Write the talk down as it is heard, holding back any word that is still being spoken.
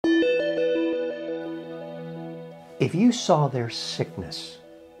If you saw their sickness,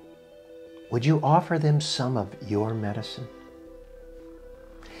 would you offer them some of your medicine?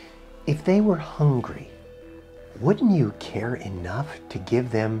 If they were hungry, wouldn't you care enough to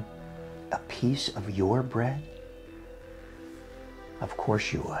give them a piece of your bread? Of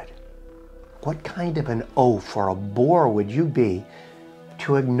course you would. What kind of an oaf or a bore would you be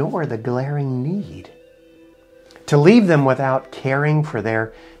to ignore the glaring need? To leave them without caring for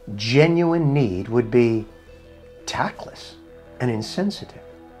their genuine need would be tactless and insensitive.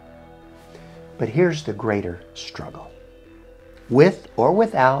 But here's the greater struggle. With or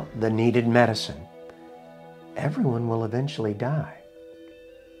without the needed medicine, everyone will eventually die.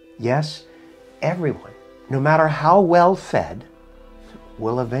 Yes, everyone, no matter how well fed,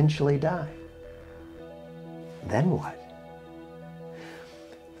 will eventually die. Then what?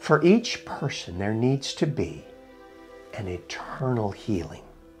 For each person, there needs to be an eternal healing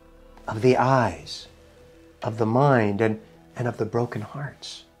of the eyes, of the mind, and of the broken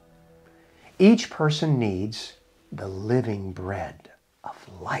hearts. Each person needs the living bread of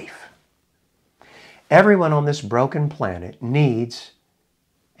life. Everyone on this broken planet needs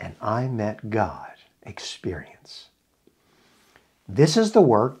an I met God experience. This is the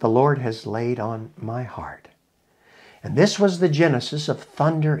work the Lord has laid on my heart. And this was the genesis of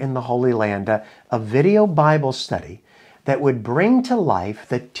Thunder in the Holy Land, a video Bible study that would bring to life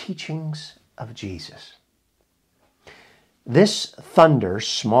the teachings of Jesus. This Thunder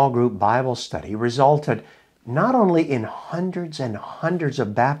small group Bible study resulted not only in hundreds and hundreds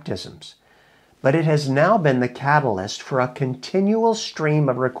of baptisms, but it has now been the catalyst for a continual stream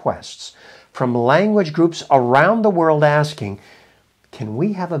of requests from language groups around the world asking, can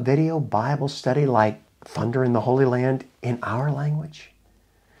we have a video Bible study like Thunder in the Holy Land in our language?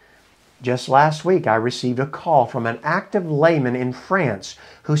 Just last week, I received a call from an active layman in France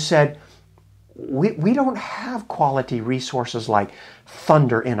who said, we don't have quality resources like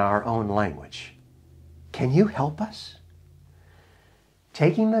Thunder in our own language. Can you help us?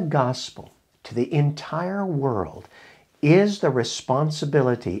 Taking the gospel to the entire world is the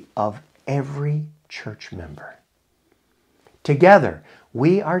responsibility of every church member. Together,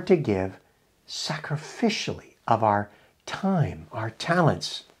 we are to give sacrificially of our time, our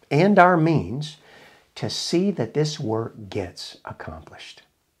talents, and our means to see that this work gets accomplished.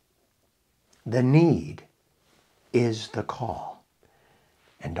 The need is the call,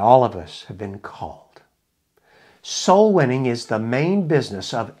 and all of us have been called. Soul winning is the main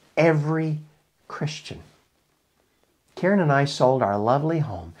business of every Christian. Karen and I sold our lovely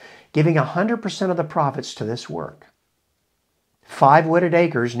home, giving 100% of the profits to this work. 5 wooded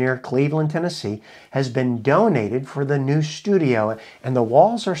acres near Cleveland, Tennessee has been donated for the new studio, and the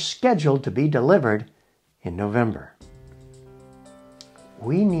walls are scheduled to be delivered in November.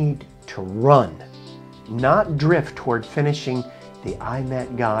 We need to run, not drift toward finishing the I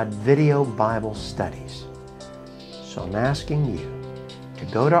Met God video Bible studies. So I'm asking you to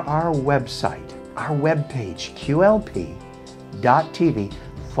go to our website, our webpage,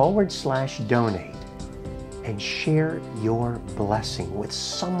 qlp.tv/donate, and share your blessing with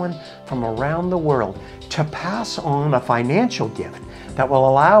someone from around the world to pass on a financial gift that will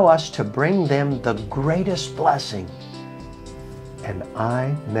allow us to bring them the greatest blessing, an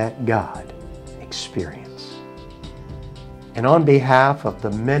I Met God experience. And on behalf of the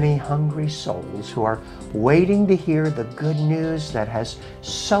many hungry souls who are waiting to hear the good news that has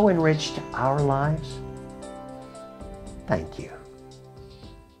so enriched our lives, thank you.